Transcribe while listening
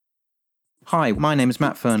Hi, my name is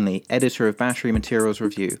Matt Fernley, editor of Battery Materials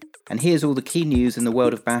Review, and here's all the key news in the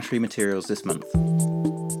world of battery materials this month.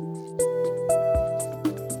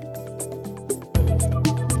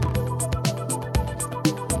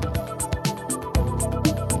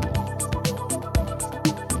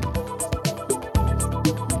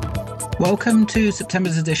 Welcome to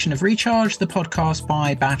September's edition of Recharge, the podcast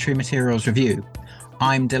by Battery Materials Review.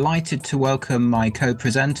 I'm delighted to welcome my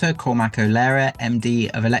co-presenter, Cormac O'Leary, MD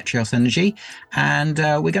of Electrios Energy, and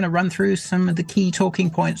we're going to run through some of the key talking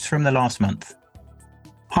points from the last month.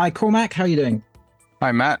 Hi, Cormac. How are you doing?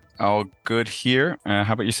 Hi, Matt. All good here.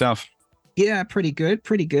 How about yourself? Yeah, pretty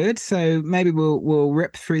good. So maybe we'll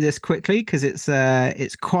rip through this quickly because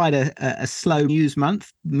it's quite a slow news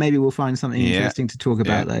month. Maybe we'll find something interesting to talk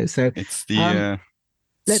about though. So it's the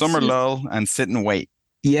summer lull and sit and wait.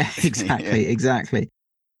 Yeah, exactly.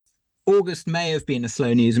 August may have been a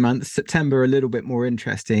slow news month. September a little bit more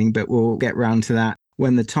interesting, but we'll get round to that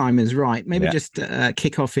when the time is right. Maybe just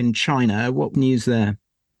kick off in China. What news there?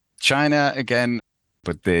 China again,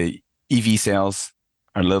 but the EV sales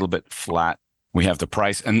are a little bit flat. We have the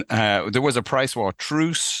price, and there was a price war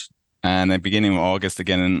truce, and at the beginning of August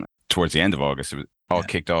again, and towards the end of August, it was all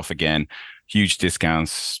kicked off again. Huge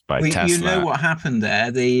discounts by Tesla. You know what happened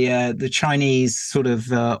there? The Chinese sort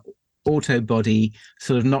of auto body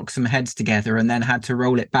sort of knocked some heads together and then had to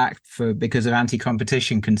roll it back because of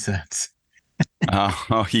anti-competition concerns.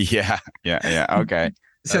 Yeah. Okay.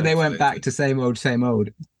 So they went back to same old.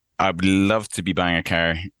 I would love to be buying a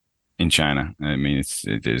car in China. I mean,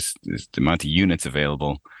 there's the amount of units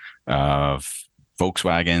available of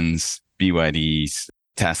Volkswagens, BYDs,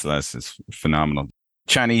 Teslas is phenomenal.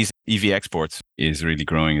 Chinese EV exports is really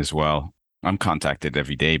growing as well. I'm contacted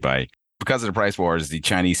every day because of the price wars, the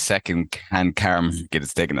Chinese second-hand car market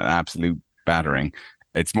is taking an absolute battering.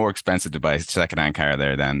 It's more expensive to buy a second-hand car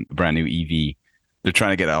there than a brand new EV. They're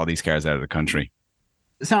trying to get all these cars out of the country.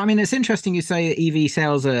 So, I mean, it's interesting you say EV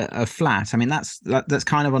sales are flat. I mean, that's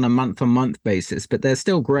kind of on a month-on-month basis, but they're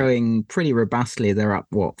still growing pretty robustly. They're up,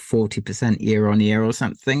 40% year on year or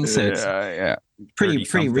something. So it's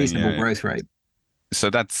pretty reasonable growth rate. So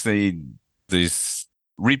that's there's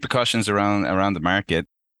repercussions around the market.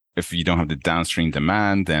 If you don't have the downstream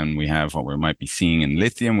demand, then we have what we might be seeing in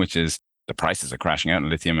lithium, which is the prices are crashing out in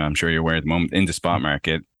lithium. I'm sure you're aware at the moment in the spot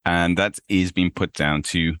market. And that is being put down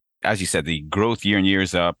to, as you said, the growth year on year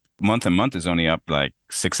is up. Month on month is only up like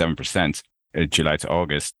 6-7%, July to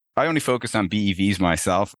August. I only focus on BEVs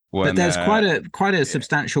myself. But there's quite a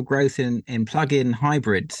substantial growth in plug-in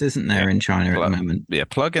hybrids, isn't there, in China at the moment? Yeah,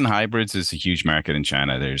 plug-in hybrids is a huge market in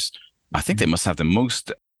China. I think they must have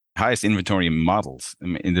the highest inventory models. I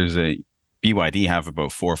mean, there's BYD have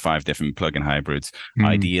about 4 or 5 different plug-in hybrids.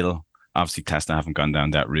 Ideal. Obviously, Tesla haven't gone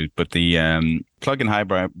down that route, but the plug-in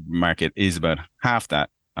hybrid market is about half that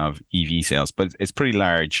of EV sales, but it's pretty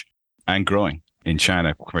large and growing in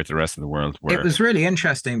China compared to the rest of the world. It was really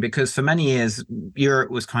interesting because for many years, Europe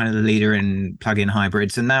was kind of the leader in plug-in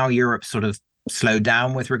hybrids, and now Europe sort of slowed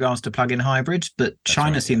down with regards to plug-in hybrids, but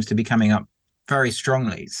China seems to be coming up very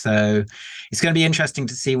strongly. So it's going to be interesting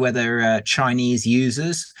to see whether Chinese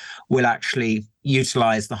users will actually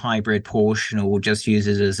utilize the hybrid portion or will just use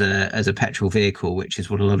it as a petrol vehicle, which is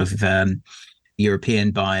what a lot of European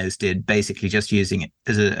buyers did, basically just using it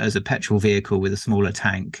as a petrol vehicle with a smaller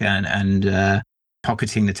tank and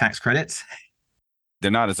pocketing the tax credits.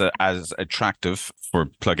 They're not as attractive for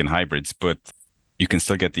plug-in hybrids, but you can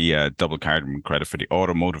still get the double carbon credit for the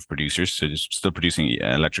automotive producers. So they're still producing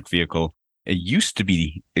an electric vehicle. It used to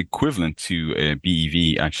be equivalent to a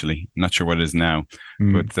BEV, actually. I'm not sure what it is now.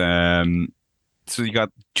 But so you got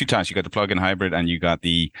two types. You got the plug-in hybrid and you got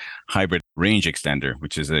the hybrid range extender,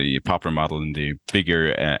 which is a popular model in the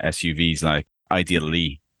bigger SUVs like Ideal.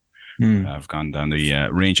 I've gone down the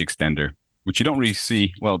range extender, which you don't really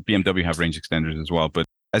see. Well, BMW have range extenders as well. But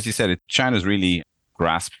as you said, China's really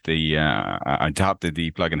grasped adopted the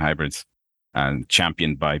plug-in hybrids and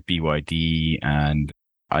championed by BYD and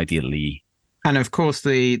Ideal. And of course,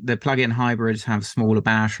 the plug-in hybrids have smaller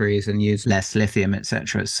batteries and use less lithium,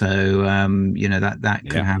 etc. So, that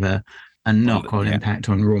could have a knock-on impact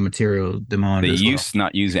on raw material demand. They used to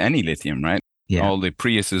not use any lithium, right? Yeah. All the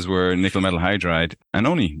Priuses were nickel metal hydride, and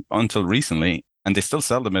only until recently, and they still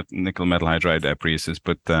sell the nickel metal hydride Priuses,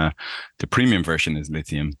 but the premium version is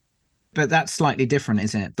lithium. But that's slightly different,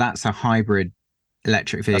 isn't it? That's a hybrid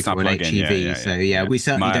electric vehicle, an HEV. We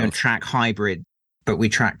certainly don't track hybrid, but we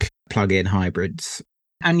track plug-in hybrids.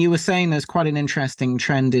 And you were saying there's quite an interesting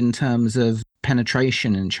trend in terms of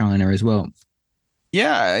penetration in China as well.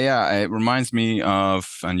 Yeah. It reminds me of,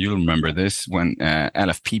 and you'll remember this, when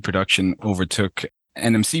LFP production overtook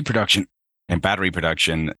NMC production and battery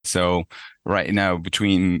production. So right now,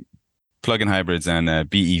 between plug-in hybrids and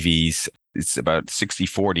BEVs, it's about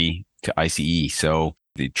 60-40 to ICE. So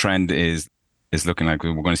the trend is looking like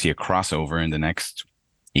we're going to see a crossover in the next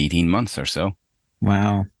 18 months or so.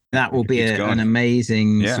 Wow. That will It be keeps an going.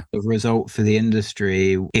 amazing Yeah. sort of result for the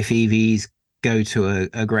industry. If EVs go to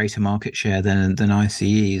a greater market share than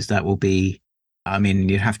ICEs, that will be, I mean,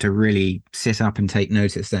 you'd have to really sit up and take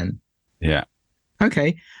notice then. Yeah.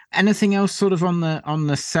 Okay. Anything else sort of on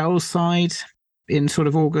the sell side in sort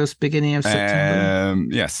of August, beginning of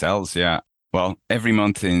September? Yeah, cells. Yeah. Well, every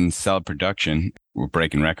month in cell production, we're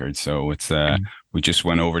breaking records. So it's Mm. we just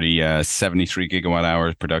went over the 73 gigawatt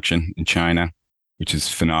hours production in China, which is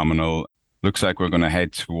phenomenal. Looks like we're going to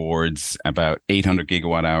head towards about 800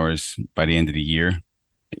 gigawatt hours by the end of the year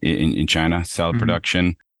in China, cell Mhm.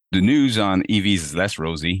 production. The news on EVs is less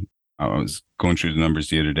rosy. I was going through the numbers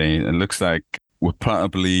the other day. It looks like we'll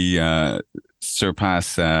probably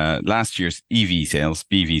surpass last year's EV sales,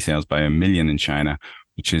 BV sales by 1 million in China,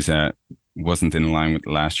 which is wasn't in line with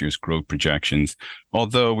last year's growth projections.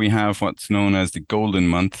 Although we have what's known as the golden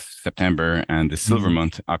month, September, and the silver Mm.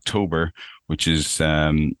 month, October, which is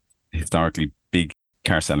historically big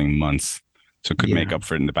car selling months. So it could make Yeah. up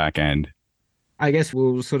for it in the back end. I guess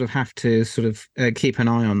we'll sort of have to sort of keep an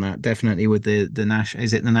eye on that. Definitely with the national,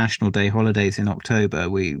 is it the National Day holidays in October?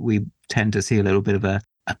 We tend to see a little bit of a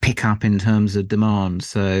pickup in terms of demand.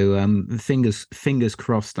 So fingers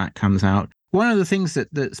crossed that comes out. One of the things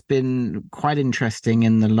that's been quite interesting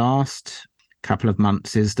in the last couple of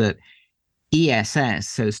months is that ESS,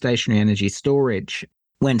 so stationary energy storage,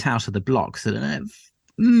 went out of the blocks at an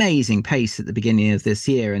amazing pace at the beginning of this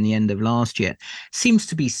year and the end of last year. Seems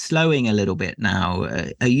to be slowing a little bit now.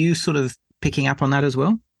 Are you sort of picking up on that as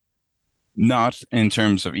well? Not in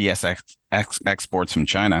terms of exports from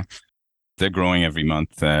China. They're growing every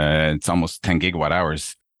month. It's almost 10 gigawatt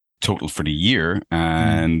hours total for the year. Mm.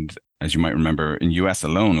 And as you might remember, in US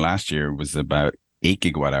alone last year was about 8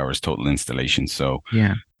 gigawatt hours total installation. So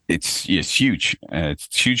Yeah. it's huge.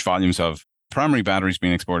 It's huge volumes of primary batteries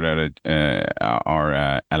being exported out of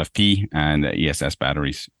our LFP and ESS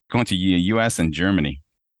batteries going to US and Germany.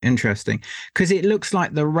 Interesting. Because it looks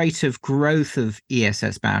like the rate of growth of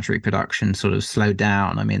ESS battery production sort of slowed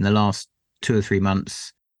down. I mean, the last 2 or 3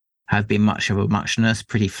 months have been much of a muchness,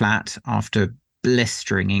 pretty flat after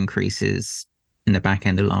blistering increases in the back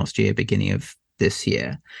end of last year, beginning of this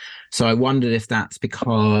year. So I wondered if that's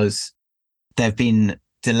because there have been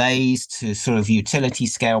delays to sort of utility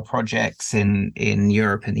scale projects in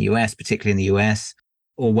Europe and the US, particularly in the US,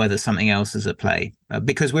 or whether something else is at play.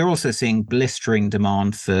 Because we're also seeing blistering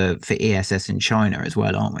demand for ESS in China as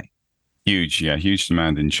well, aren't we? Huge, yeah, huge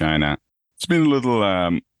demand in China. It's been a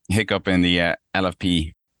little hiccup in the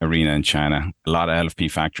LFP arena in China. A lot of LFP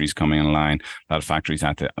factories coming online. A lot of factories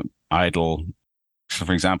had to idle. So,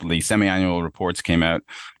 for example, the semi-annual reports came out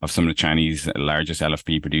of some of the Chinese largest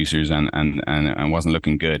LFP producers, and wasn't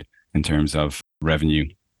looking good in terms of revenue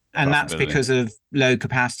And that's profitability. because of low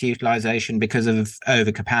capacity utilization, because of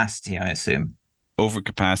overcapacity, I assume.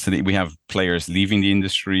 Overcapacity. We have players leaving the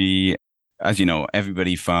industry. As you know,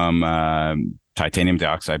 everybody from titanium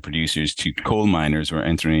dioxide producers to coal miners were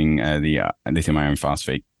entering the lithium iron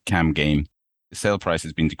phosphate CAM game. The sale price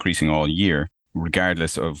has been decreasing all year,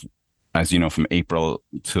 regardless of, as you know, from April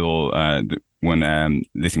till when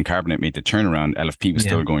lithium carbonate made the turnaround, LFP was Yeah.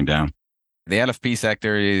 still going down. The LFP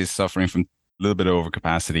sector is suffering from a little bit of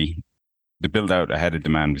overcapacity. The build out ahead of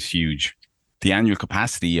demand was huge. The annual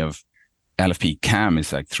capacity of LFP CAM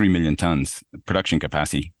is like 3 million tons production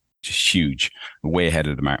capacity, which is huge, way ahead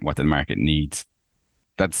of what the market needs.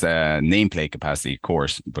 That's nameplate capacity, of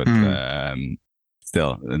course, but Mm.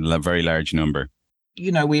 still a very large number.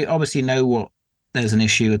 You know, we obviously know what there's an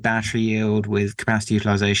issue with battery yield, with capacity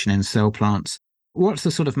utilization in cell plants. What's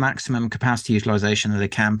the sort of maximum capacity utilization that a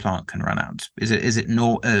CAM plant can run out? Is it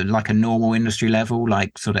like a normal industry level,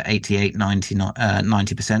 like sort of 88,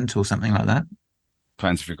 90% or something like that?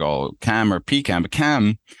 Depends if you call CAM or PCAM, but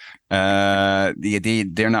CAM,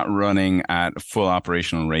 they're not running at a full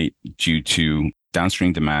operational rate due to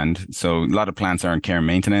downstream demand. So a lot of plants are in care and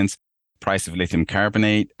maintenance. Price of lithium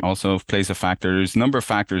carbonate also plays a factor. There's a number of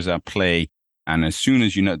factors at play. And as soon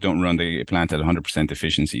as you don't run the plant at 100%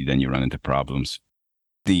 efficiency, then you run into problems.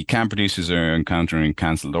 The CAM producers are encountering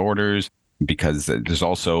cancelled orders because there's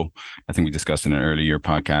also, I think we discussed in an earlier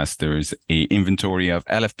podcast, there's a inventory of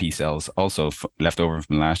LFP cells also left over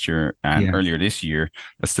from last year and Yeah. earlier this year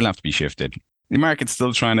that still have to be shifted. The market's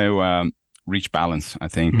still trying to reach balance, I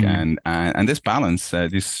think, Mm. and this balance,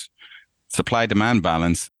 this supply demand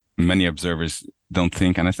balance, many observers don't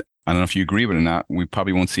think, and I don't know if you agree with it or not. We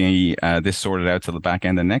probably won't see this sorted out till the back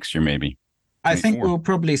end of next year, maybe I think 24. we'll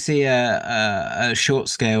probably see a short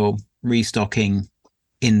scale restocking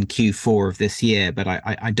in Q4 of this year, but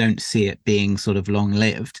I don't see it being sort of long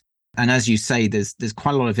lived. And as you say, there's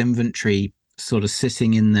quite a lot of inventory sort of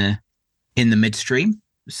sitting in the midstream.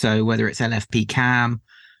 So whether it's LFP cam,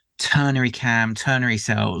 ternary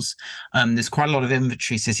cells, there's quite a lot of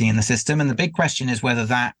inventory sitting in the system. And the big question is whether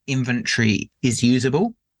that inventory is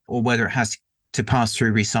usable or whether it has to pass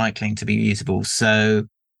through recycling to be usable. So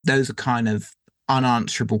those are kind of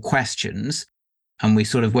unanswerable questions. And we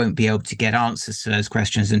sort of won't be able to get answers to those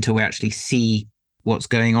questions until we actually see what's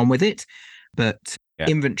going on with it. But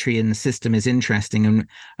inventory in the system is interesting.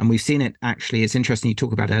 And we've seen it actually. It's interesting you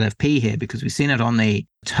talk about LFP here because we've seen it on the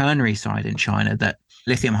ternary side in China that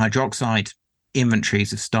lithium hydroxide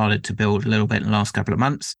inventories have started to build a little bit in the last couple of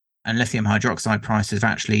months. And lithium hydroxide prices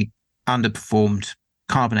have actually underperformed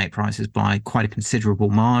carbonate prices by quite a considerable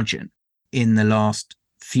margin in the last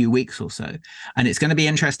few weeks or so. And it's going to be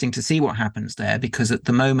interesting to see what happens there because at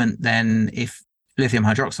the moment, then, if lithium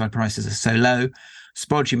hydroxide prices are so low,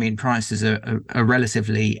 spodumene prices are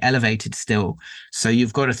relatively elevated still. So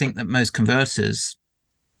you've got to think that most converters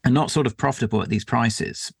are not sort of profitable at these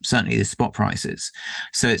prices, certainly the spot prices.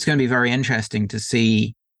 So it's going to be very interesting to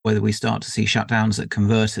see whether we start to see shutdowns at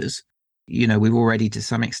converters. You know, we've already to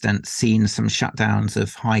some extent seen some shutdowns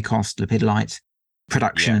of high cost lepidolite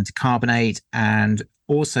production into carbonate and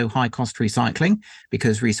also high cost recycling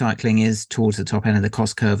because recycling is towards the top end of the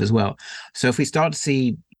cost curve as well. So if we start to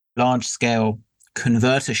see large scale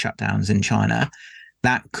converter shutdowns in China,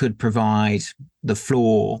 that could provide the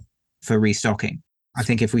floor for restocking. I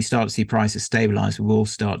think if we start to see prices stabilize, we will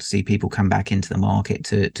start to see people come back into the market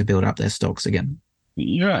to build up their stocks again.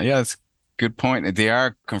 Yeah, that's a good point. They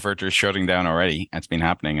are converters shutting down already. It's been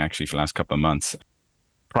happening actually for the last couple of months.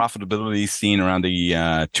 Profitability seen around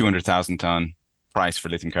the 200,000 ton price for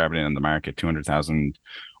lithium carbonate on the market, 200,000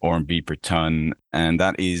 RMB per ton. And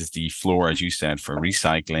that is the floor, as you said, for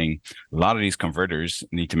recycling. A lot of these converters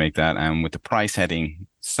need to make that. And with the price heading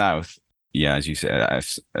south, yeah, as you said, a lot more of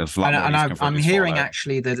these converters I'm hearing fall out.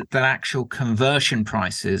 actually that actual conversion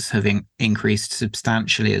prices have increased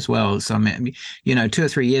substantially as well. So I mean, you know, 2 or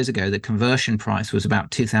 3 years ago, the conversion price was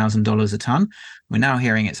about $2,000 a ton. We're now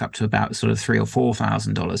hearing it's up to about sort of $3,000 or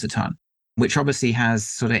 $4,000 a ton, which obviously has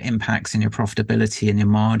sort of impacts in your profitability and your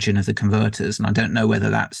margin of the converters. And I don't know whether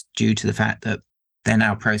that's due to the fact that they're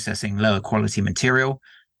now processing lower quality material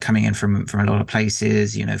coming in from a lot of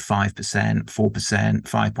places, you know, 5%, 4%,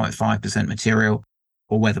 5.5% material,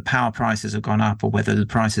 or whether power prices have gone up or whether the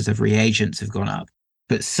prices of reagents have gone up.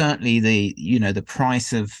 But certainly the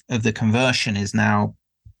price of the conversion is now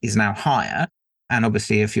higher. And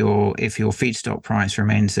obviously if your feedstock price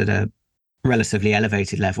remains at a relatively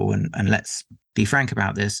elevated level, and let's be frank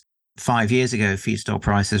about this, 5 years ago, feedstock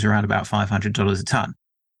prices were around about $500 a ton.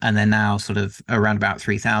 And they're now sort of around about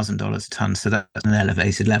 $3,000 a ton. So that's an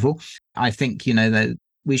elevated level. I think, you know, that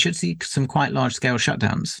we should see some quite large scale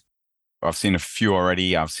shutdowns. I've seen a few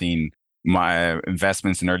already. I've seen my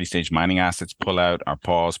investments in early stage mining assets pull out or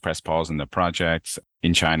press pause in the projects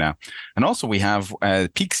in China. And also we have a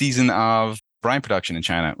peak season of brine production in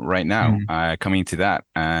China right now, coming to that.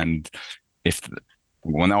 And if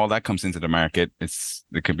when all that comes into the market,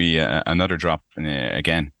 there could be another drop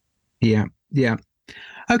again. Yeah. Yeah.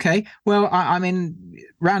 Okay. Well, I mean,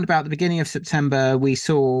 round about the beginning of September, we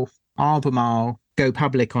saw Albemarle go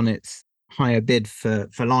public on its higher bid for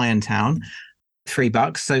Liontown,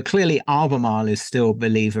 $3. So clearly Albemarle is still a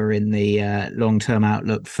believer in the long-term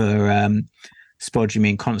outlook for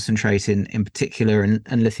spodumene concentrate in particular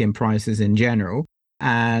and lithium prices in general.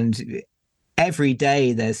 And every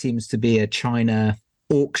day there seems to be a China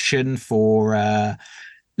auction for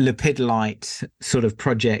lepidolite sort of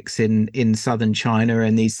projects in southern China,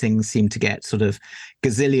 and these things seem to get sort of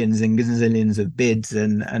gazillions and gazillions of bids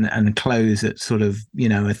and close at sort of, you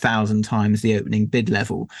know, 1,000 times the opening bid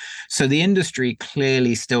level. So the industry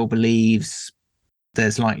clearly still believes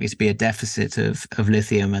there's likely to be a deficit of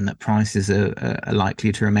lithium and that prices are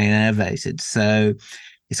likely to remain elevated. So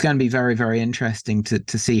it's going to be very, very interesting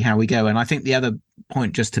to see how we go. And I think the other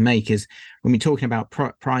point just to make is when we're talking about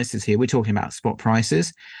prices here, we're talking about spot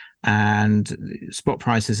prices, and spot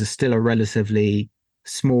prices are still a relatively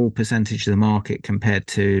small percentage of the market compared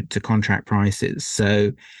to contract prices.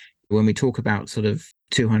 So when we talk about sort of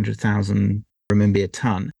 200,000 renminbi a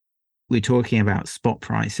ton, we're talking about spot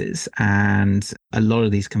prices, and a lot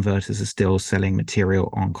of these converters are still selling material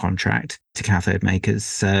on contract to cathode makers.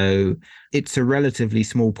 So it's a relatively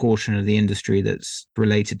small portion of the industry that's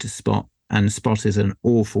related to spot, and spot is an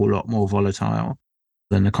awful lot more volatile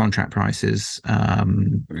than the contract prices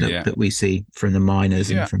that we see from the miners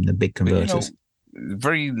and Yeah. from the big But converters.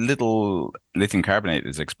 very little lithium carbonate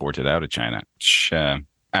is exported out of China.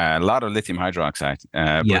 A lot of lithium hydroxide,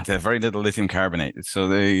 Yeah. but very little lithium carbonate.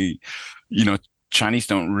 So you know, Chinese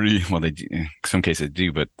don't really, well, they do, in some cases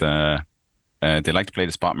do, but they like to play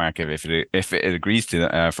the spot market if it agrees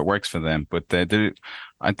to if it works for them. But I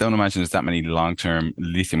don't imagine there's that many long-term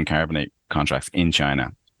lithium carbonate contracts in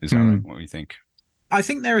China. Is that right? What do you think? I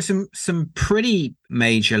think there are some pretty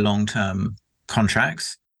major long term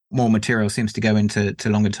contracts. More material seems to go into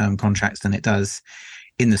longer term contracts than it does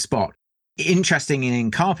in the spot. Interesting in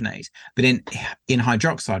carbonate, but in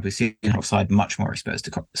hydroxide, we see hydroxide much more exposed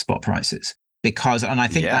to spot prices because, and I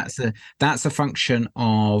think Yeah, that's a function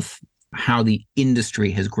of how the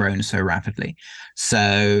industry has grown so rapidly.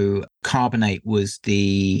 So carbonate was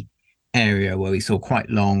the area where we saw quite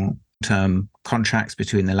long term contracts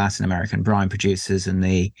between the Latin American brine producers and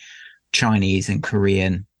the Chinese and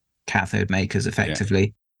Korean cathode makers yeah,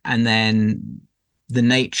 effectively. And then the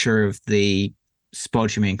nature of the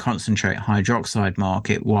spodumene concentrate hydroxide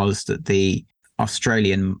market was that the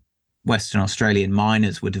Western Australian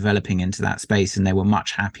miners were developing into that space and they were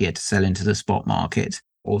much happier to sell into the spot market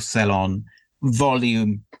or sell on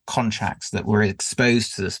volume contracts that were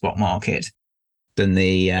exposed to the spot market than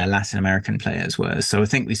the Latin American players were. So I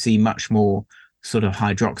think we see much more sort of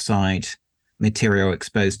hydroxide material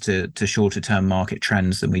exposed to shorter term market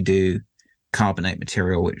trends than we do carbonate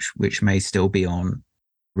material, which may still be on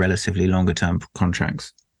relatively longer term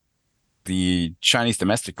contracts. the Chinese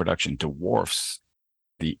domestic production dwarfs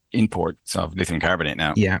the imports of lithium carbonate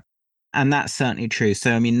now. Yeah. And that's certainly true.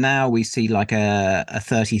 So, I mean, now we see like a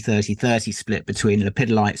 30-30-30 split between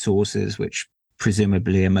lepidolite sources, which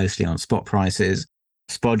presumably are mostly on spot prices,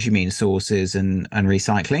 spodumene sources, and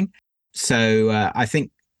recycling. So I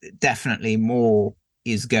think definitely more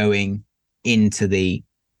is going into the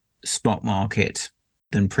spot market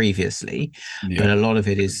than previously, Yeah, but a lot of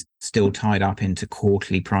it is still tied up into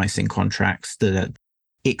quarterly pricing contracts that are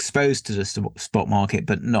exposed to the spot market,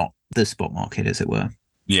 but not the spot market, as it were.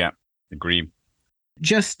 yeah, agree.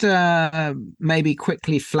 Just maybe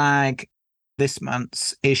quickly flag this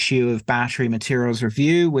month's issue of Battery Materials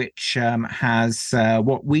Review, which has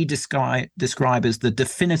what we describe as the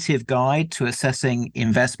definitive guide to assessing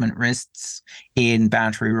investment risks in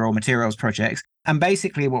battery raw materials projects. And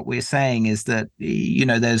basically what we're saying is that,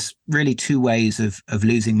 there's really two ways of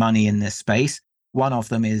losing money in this space. One of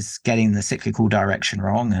them is getting the cyclical direction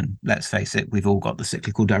wrong. And let's face it, we've all got the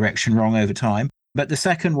cyclical direction wrong over time. But the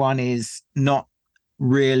second one is not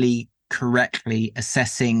really correctly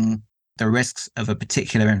assessing the risks of a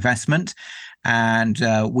particular investment. And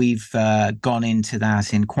we've gone into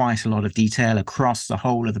that in quite a lot of detail across the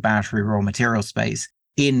whole of the battery raw material space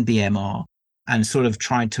in BMR and sort of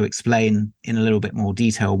tried to explain in a little bit more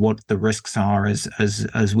detail what the risks are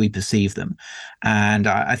as we perceive them. And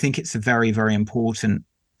I think it's a very, very important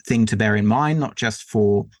thing to bear in mind, not just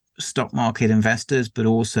for stock market investors, but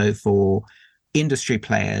also for industry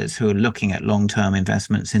players who are looking at long-term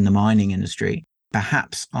investments in the mining industry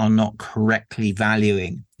perhaps are not correctly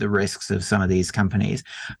valuing the risks of some of these companies,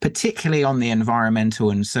 particularly on the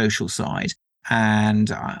environmental and social side.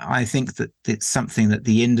 And I think that it's something that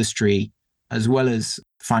the industry, as well as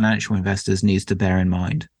financial investors, needs to bear in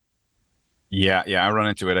mind. Yeah, yeah, I run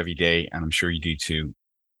into it every day, and I'm sure you do too.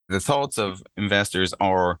 The thoughts of investors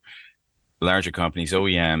or larger companies,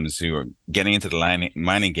 OEMs who are getting into the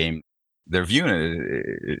mining game, their view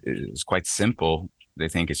is quite simple. They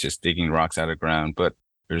think it's just digging rocks out of the ground, but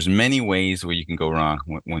there's many ways where you can go wrong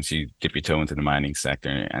once you dip your toe into the mining sector,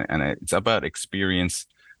 and it's about experience,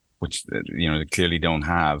 which they clearly don't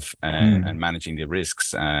have, and managing the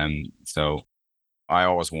risks. So I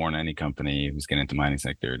always warn any company who's getting into the mining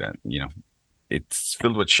sector that it's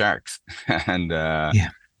filled with sharks, and Yeah.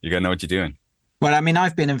 you got to know what you're doing. Well, I mean,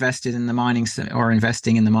 I've been investing in the mining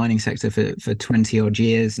sector for 20 odd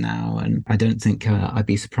years now. And I don't think I'd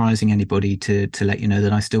be surprising anybody to let you know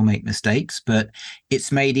that I still make mistakes, but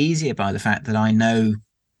it's made easier by the fact that I know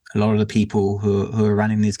a lot of the people who are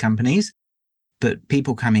running these companies, but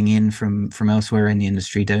people coming in from elsewhere in the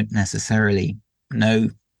industry don't necessarily know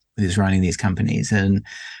who's running these companies. And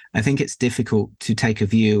I think it's difficult to take a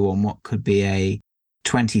view on what could be a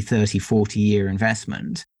 20, 30, 40-year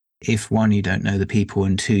investment if one, you don't know the people,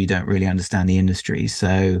 and two, you don't really understand the industry.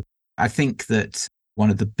 So I think that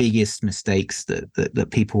one of the biggest mistakes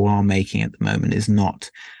that people are making at the moment is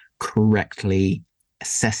not correctly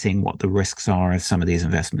assessing what the risks are of some of these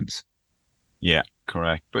investments. Yeah,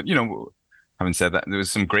 correct. But having said that, there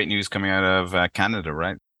was some great news coming out of Canada,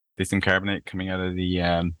 right? Lithium carbonate coming out of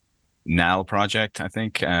the NAL project, I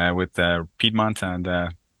think, with Piedmont and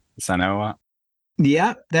Sanoa.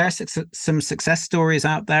 Yeah, there are some success stories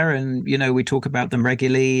out there, and we talk about them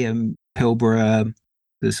regularly. Pilbara,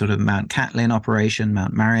 the sort of Mount Catlin operation,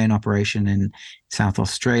 Mount Marion operation in South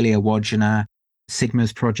Australia, Wodgina,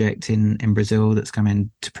 Sigma's project in Brazil that's come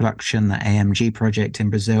into production, the AMG project in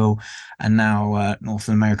Brazil, and now North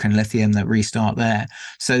American Lithium that restart there.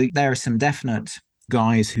 So there are some definite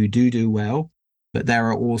guys who do well, but there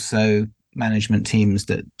are also management teams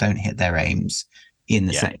that don't hit their aims in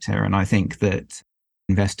the sector, and I think that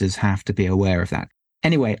investors have to be aware of that.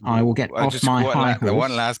 Anyway, I will get off Just my high horse.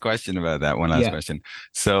 one last question about that. One last question.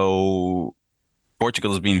 So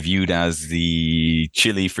Portugal is being viewed as the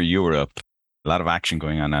Chile for Europe. A lot of action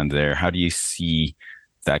going on there. How do you see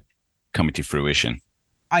that coming to fruition?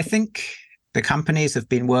 I think the companies have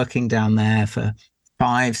been working down there for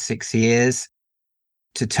 5-6 years.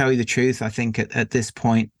 To tell you the truth, I think at this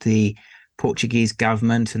point, the Portuguese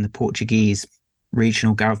government and the Portuguese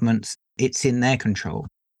regional governments, it's in their control.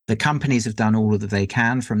 The companies have done all that they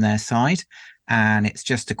can from their side, and it's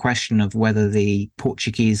just a question of whether the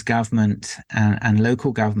Portuguese government and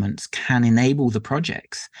local governments can enable the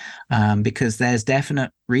projects, because there's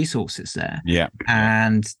definite resources there,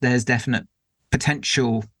 and there's definite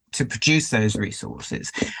potential to produce those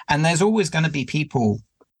resources. And there's always going to be people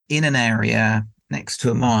in an area next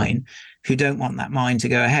to a mine who don't want that mine to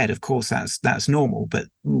go ahead. Of course, that's normal. But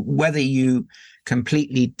whether you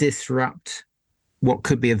completely disrupt what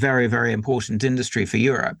could be a very, very important industry for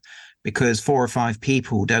Europe because 4 or 5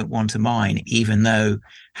 people don't want a mine, even though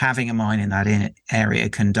having a mine in that area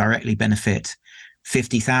can directly benefit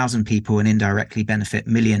 50,000 people and indirectly benefit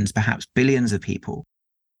millions, perhaps billions of people.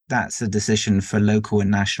 That's a decision for local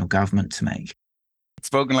and national government to make.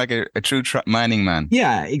 Spoken like a true mining man.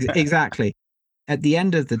 Yeah, exactly. At the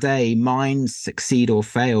end of the day, mines succeed or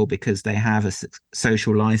fail because they have a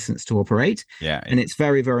social license to operate. And it's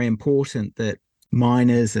very, very important that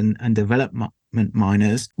miners and development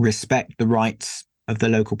miners respect the rights of the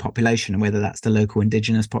local population, and whether that's the local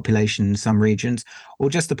indigenous population in some regions or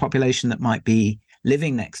just the population that might be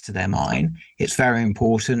living next to their mine. It's very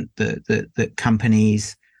important that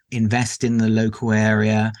companies invest in the local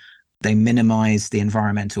area. They minimize the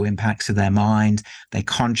environmental impacts of their mines. They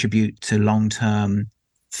contribute to long-term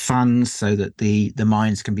funds so that the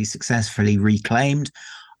mines can be successfully reclaimed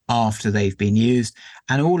after they've been used.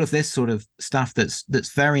 And all of this sort of stuff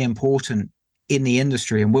that's very important in the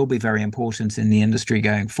industry and will be very important in the industry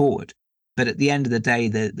going forward. But at the end of the day,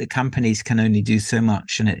 the companies can only do so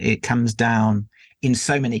much. And it comes down in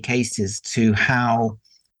so many cases to how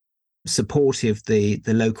supportive the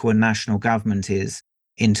local and national government is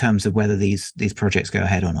in terms of whether these projects go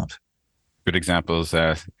ahead or not. Good examples,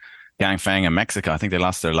 Ganfeng in Mexico. I think they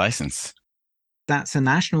lost their license. That's a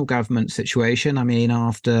national government situation. I mean,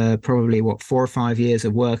 after probably 4 or 5 years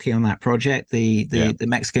of working on that project, the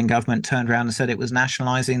Mexican government turned around and said it was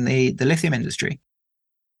nationalizing the lithium industry.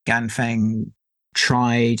 Ganfeng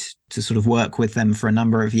tried to sort of work with them for a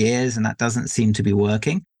number of years, and that doesn't seem to be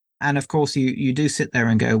working. And of course, you do sit there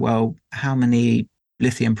and go, well, how many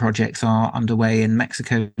lithium projects are underway in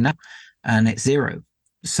Mexico now? And it's 0.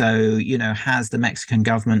 So, has the Mexican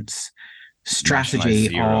government's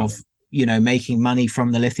strategy of making money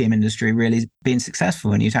from the lithium industry really been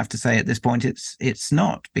successful? And you'd have to say at this point it's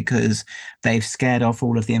not, because they've scared off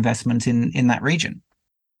all of the investment in that region.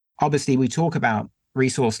 Obviously, we talk about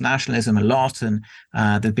resource nationalism a lot, and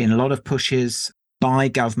there've been a lot of pushes by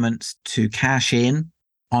governments to cash in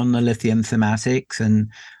on the lithium thematics. And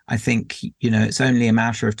I think, it's only a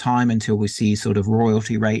matter of time until we see sort of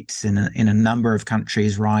royalty rates in a number of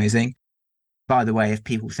countries rising. By the way, if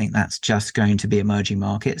people think that's just going to be emerging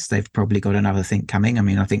markets, they've probably got another thing coming. I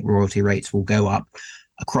mean, I think royalty rates will go up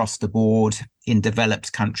across the board in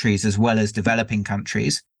developed countries as well as developing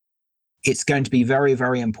countries. It's going to be very,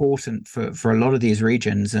 very important for a lot of these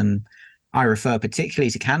regions. And I refer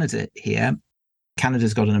particularly to Canada here.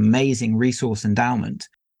 Canada's got an amazing resource endowment,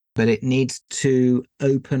 but it needs to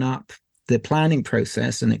open up the planning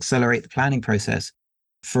process and accelerate the planning process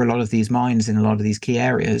for a lot of these mines in a lot of these key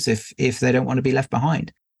areas if they don't want to be left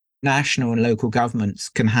behind. National and local governments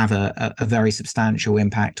can have a very substantial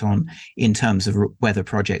impact in terms of whether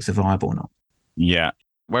projects are viable or not. Yeah.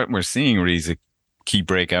 What we're seeing really is a key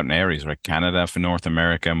breakout in areas, right? Canada for North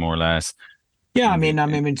America, more or less. Yeah, I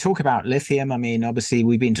mean, we talk about lithium. I mean, obviously,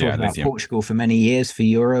 we've been talking about Portugal for many years. For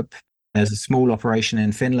Europe, there's a small operation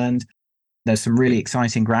in Finland. There's some really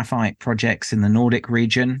exciting graphite projects in the Nordic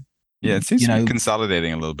region. Yeah, it seems to be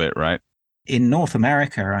consolidating a little bit, right? In North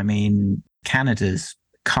America, I mean, Canada's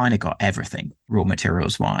kind of got everything raw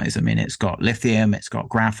materials wise. I mean, it's got lithium, it's got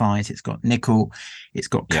graphite, it's got nickel, it's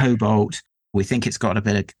got cobalt. We think it's got a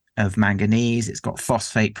bit of manganese, it's got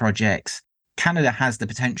phosphate projects. Canada has the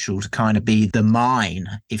potential to kind of be the mine,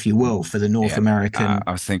 if you will, for the North American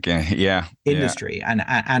I was thinking, industry,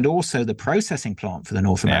 and also the processing plant for the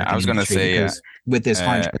North I American was going to industry, say, because with this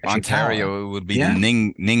hydroelectric power, Ontario would be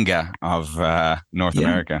the Ninga of North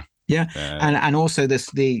America. Yeah, and also this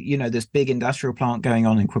big industrial plant going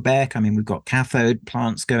on in Quebec. I mean, we've got cathode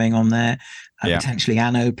plants going on there, potentially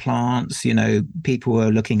anode plants. People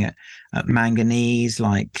are looking at manganese,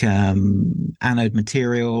 like anode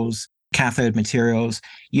materials, cathode materials,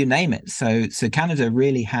 you name it. So Canada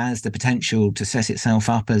really has the potential to set itself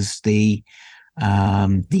up as the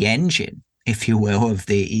engine, if you will, of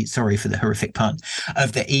the, sorry for the horrific pun,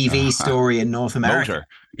 of the EV story in North America. Motor.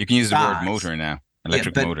 You can use the word motor now.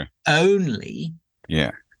 Electric motor. Only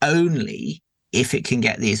if it can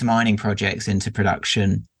get these mining projects into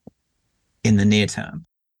production in the near term.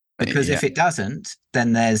 Because if it doesn't,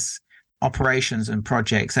 then there's operations and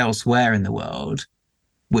projects elsewhere in the world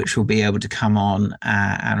which will be able to come on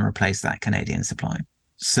and replace that Canadian supply.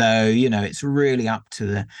 So, it's really up to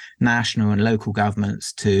the national and local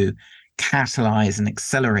governments to catalyze and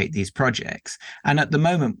accelerate these projects. And at the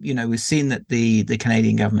moment, we've seen that the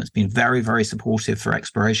Canadian government's been very, very supportive for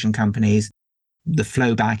exploration companies. The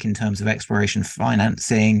flow back in terms of exploration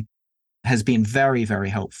financing has been very, very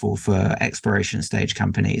helpful for exploration stage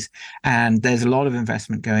companies. And there's a lot of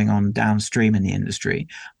investment going on downstream in the industry.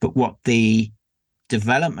 But what the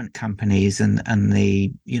development companies and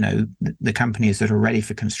the companies that are ready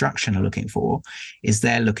for construction are looking for is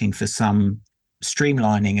they're looking for some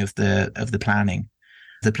streamlining of the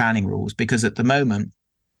planning rules, because at the moment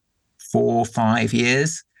 4-5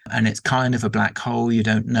 years and it's kind of a black hole. You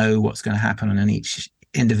don't know what's going to happen on each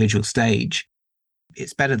individual stage.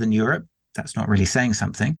 It's better than Europe. That's not really saying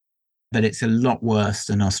something, but it's a lot worse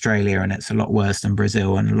than Australia, and it's a lot worse than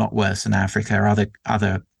Brazil, and a lot worse than Africa or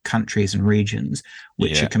other countries and regions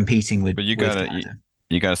which are competing with. But you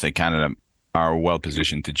gotta say Canada are well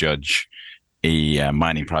positioned to judge a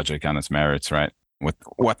mining project on its merits, right? With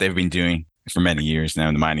what they've been doing for many years now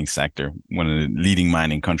in the mining sector, one of the leading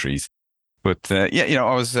mining countries. But I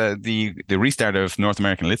was the restart of North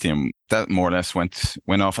American Lithium, that more or less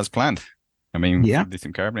went off as planned. I mean,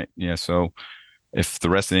 lithium carbonate. Yeah, so if the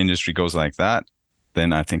rest of the industry goes like that,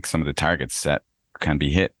 then I think some of the targets set can be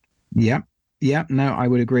hit. Yeah, no, I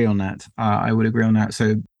would agree on that.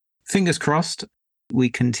 So fingers crossed, we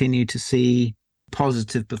continue to see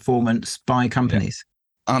positive performance by companies.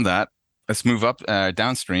 Yeah. On that, let's move up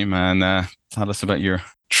downstream and tell us about your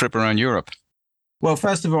trip around Europe. Well,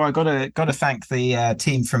 first of all, I got to thank the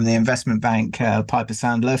team from the investment bank, Piper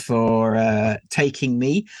Sandler, for taking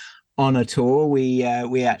me on a tour. We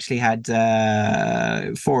actually had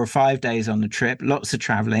 4 or 5 days on the trip, lots of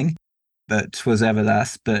traveling, but was ever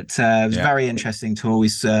thus. But it was a very interesting tour. We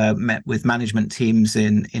met with management teams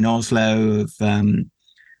in Oslo of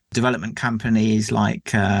development companies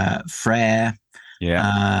like Freyr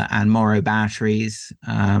and Morrow Batteries,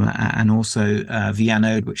 and also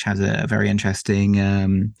Vianode, which has a very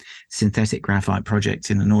interesting synthetic graphite project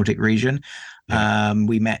in the Nordic region.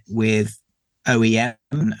 We met with OEM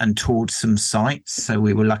and toured some sites. So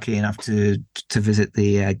we were lucky enough to visit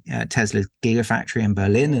the Tesla Gigafactory in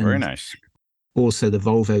Berlin. Very nice. Also the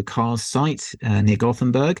Volvo Cars site near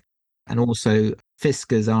Gothenburg, and also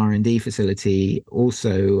Fisker's R&D facility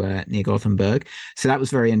also near Gothenburg. So that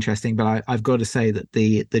was very interesting. But I've got to say that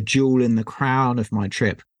the jewel in the crown of my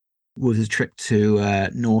trip was a trip to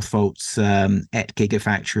Northvolt's ET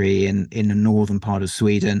Gigafactory in the northern part of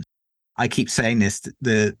Sweden. I keep saying this,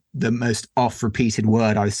 the most oft-repeated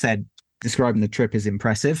word I've said describing the trip is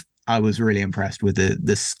impressive. I was really impressed with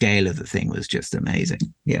the scale of the thing. Was just amazing.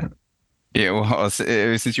 Yeah, well,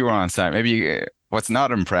 since you were on site, maybe what's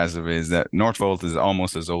not impressive is that Northvolt is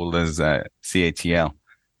almost as old as CATL.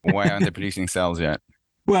 Why aren't they producing cells yet?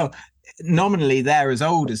 Well, nominally they're as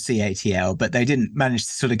old as CATL, but they didn't manage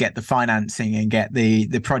to sort of get the financing and get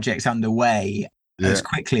the projects underway as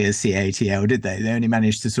quickly as CATL, did they? They only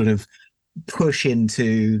managed to sort of push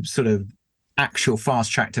into sort of actual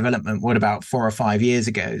fast track development, what, about 4 or 5 years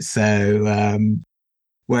ago? So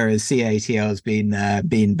whereas CATL has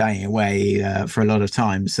been banging away for a lot of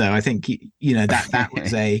time. So I think that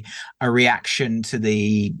was a reaction to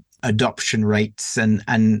the adoption rates and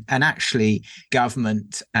actually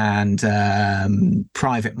government and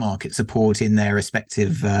private market support in their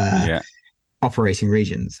respective operating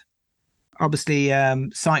regions. obviously,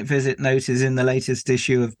 site visit note is in the latest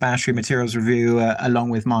issue of Battery Materials Review, along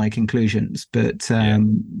with my conclusions. But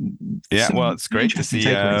well, it's great to interesting see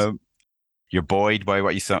takeaways. you're buoyed by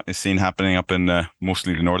what you've seen happening up in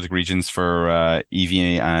mostly the Nordic regions for EV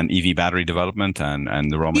and EV battery development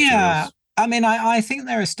and the raw Yeah, materials. I mean, I think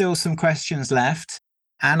there are still some questions left,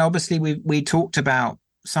 and obviously we talked about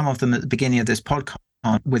some of them at the beginning of this podcast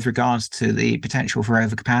with regards to the potential for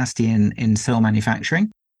overcapacity in cell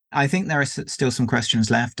manufacturing. I think there are still some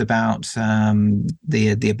questions left about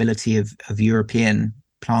the ability of European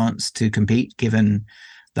plants to compete, given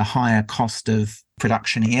the higher cost of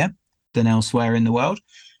production here than elsewhere in the world.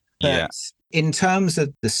 Yeah. But in terms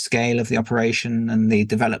of the scale of the operation and the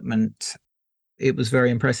development, it was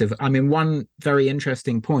very impressive. I mean, one very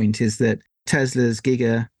interesting point is that Tesla's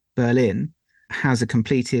Giga Berlin has a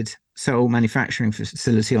completed cell manufacturing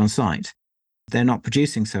facility on site. They're not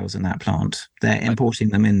producing cells in that plant. They're importing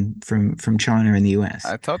them in from China and the US.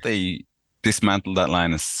 I thought they dismantled that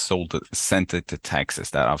line and sent it to Texas.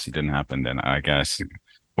 That obviously didn't happen then, I guess.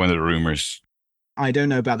 One of the rumors. I don't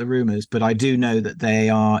know about the rumors, but I do know that they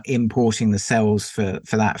are importing the cells for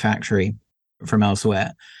that factory from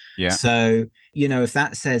elsewhere. Yeah. So, if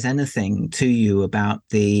that says anything to you about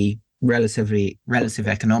the relative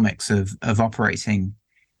economics of operating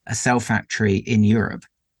a cell factory in Europe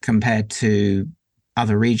compared to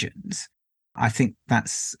other regions, I think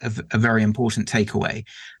that's a very important takeaway.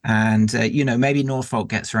 And maybe Northvolt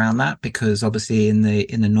gets around that because obviously in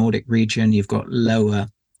the Nordic region you've got lower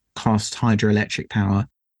cost hydroelectric power.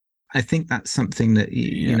 I think that's something that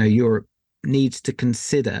Europe needs to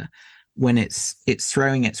consider when it's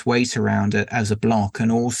throwing its weight around it as a block,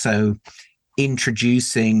 and also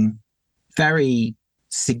introducing very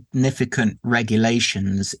significant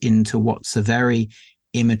regulations into what's a very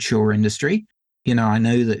immature industry. I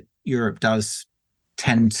know that Europe does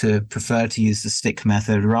tend to prefer to use the stick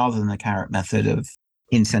method rather than the carrot method of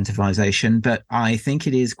incentivization, but I think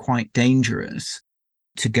it is quite dangerous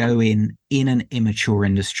to go in an immature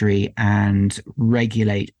industry and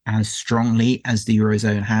regulate as strongly as the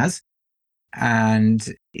Eurozone has. And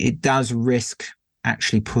it does risk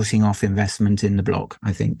actually putting off investment in the block,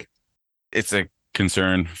 I think. It's a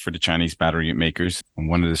concern for the Chinese battery makers. And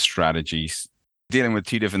one of the strategies dealing with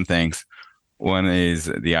two different things. One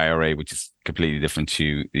is the IRA, which is completely different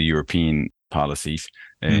to the European policies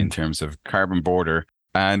in terms of carbon border.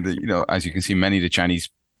 And, as you can see, many of the Chinese,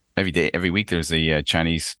 every week, there's a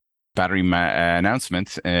Chinese battery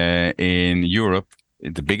announcement in Europe.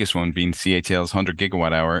 The biggest one being CATL's 100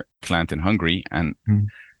 gigawatt hour plant in Hungary. And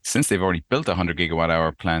since they've already built a 100 gigawatt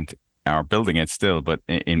hour plant, are building it still, but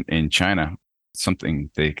in China, something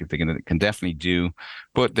they can definitely do.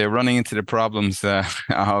 But they're running into the problems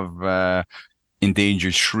of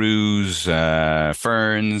endangered shrews,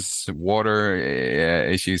 ferns, water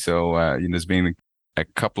issues. So, there's been a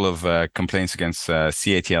couple of complaints against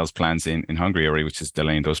CATL's plans in Hungary already, which is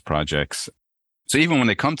delaying those projects. So even when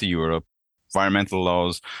they come to Europe, environmental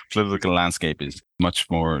laws, political landscape is much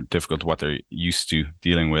more difficult to what they're used to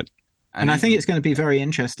dealing with. And I think it's going to be very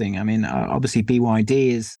interesting. I mean, obviously BYD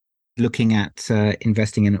is looking at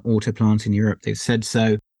investing in an auto plant in Europe. They've said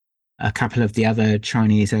so. A couple of the other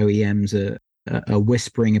Chinese OEMs are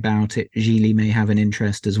whispering about it. Geely may have an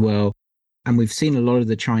interest as well. And we've seen a lot of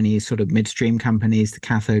the Chinese sort of midstream companies, the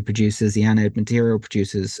cathode producers, the anode material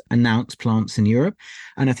producers, announce plants in Europe.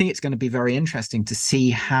 And I think it's going to be very interesting to see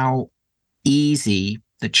how easy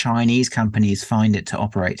the Chinese companies find it to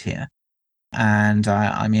operate here. And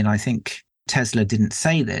I mean, I think Tesla didn't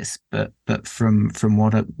say this, but from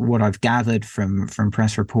what I've gathered from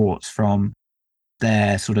press reports, from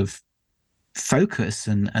their sort of focus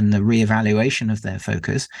and the reevaluation of their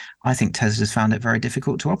focus, I think Tesla's found it very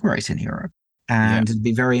difficult to operate in Europe. And it'd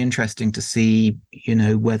be very interesting to see,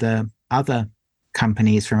 whether other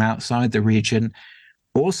companies from outside the region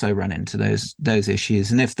also run into those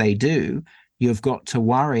issues. And if they do, you've got to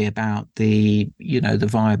worry about the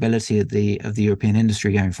viability of the European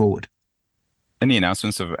industry going forward. Any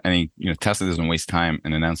announcements of any, Tesla doesn't waste time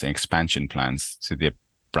in announcing expansion plans. So the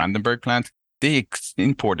Brandenburg plant, they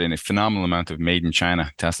import in a phenomenal amount of made in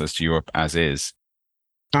China Teslas to Europe as is.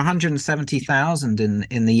 170,000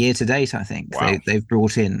 in the year to date, I think. Wow. They've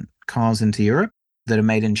brought in cars into Europe that are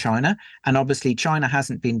made in China. And obviously China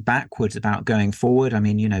hasn't been backwards about going forward. I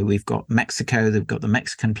mean, we've got Mexico, they've got the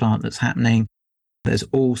Mexican plant that's happening. There's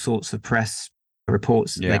all sorts of press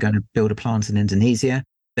reports that they're going to build a plant in Indonesia.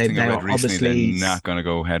 I think I read recently they're not going to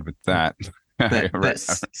go ahead with that.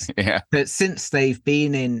 But since they've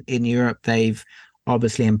been in Europe, they've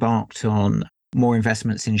obviously embarked on more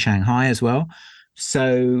investments in Shanghai as well.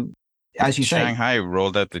 So as you say, Shanghai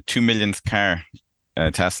rolled out the 2 millionth car,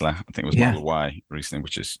 Tesla. I think it was yeah, Model Y recently,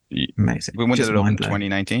 which is amazing. when did Just it open? mind blowing.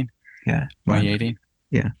 2019, Yeah, mind blowing. 2018.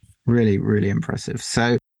 Yeah, really, really impressive.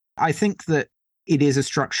 So I think that it is a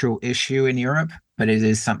structural issue in Europe, but it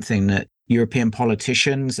is something that European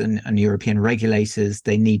politicians and European regulators,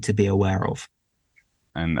 they need to be aware of.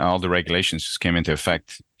 And all the regulations just came into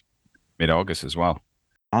effect mid-August as well.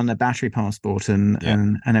 On the battery passport and Yeah.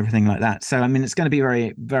 and everything like that. So I mean, it's going to be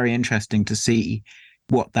very, very interesting to see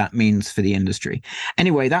what that means for the industry.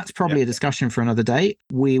 Anyway, that's probably a discussion for another day.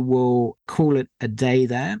 We will call it a day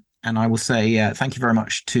there. And I will say thank you very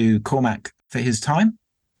much to Cormac for his time.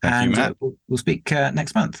 Thank you, Matt. We'll speak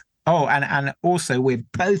next month. Oh, and also we're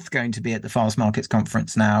both going to be at the Fast Markets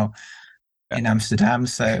Conference now in Amsterdam.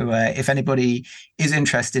 So if anybody is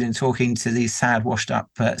interested in talking to these sad, washed up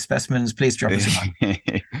specimens, please drop us a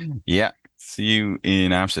line. Yeah. See you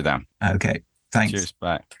in Amsterdam. Okay. Thanks. Cheers.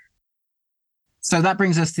 Bye. So that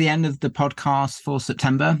brings us to the end of the podcast for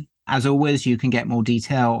September. As always, you can get more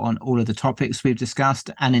detail on all of the topics we've discussed,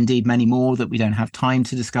 and indeed many more that we don't have time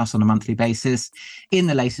to discuss on a monthly basis, in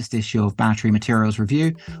the latest issue of Battery Materials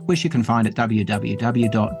Review, which you can find at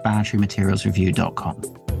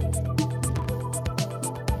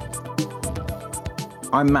www.batterymaterialsreview.com.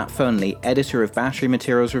 I'm Matt Fernley, editor of Battery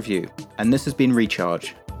Materials Review, and this has been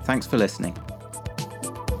Recharge. Thanks for listening.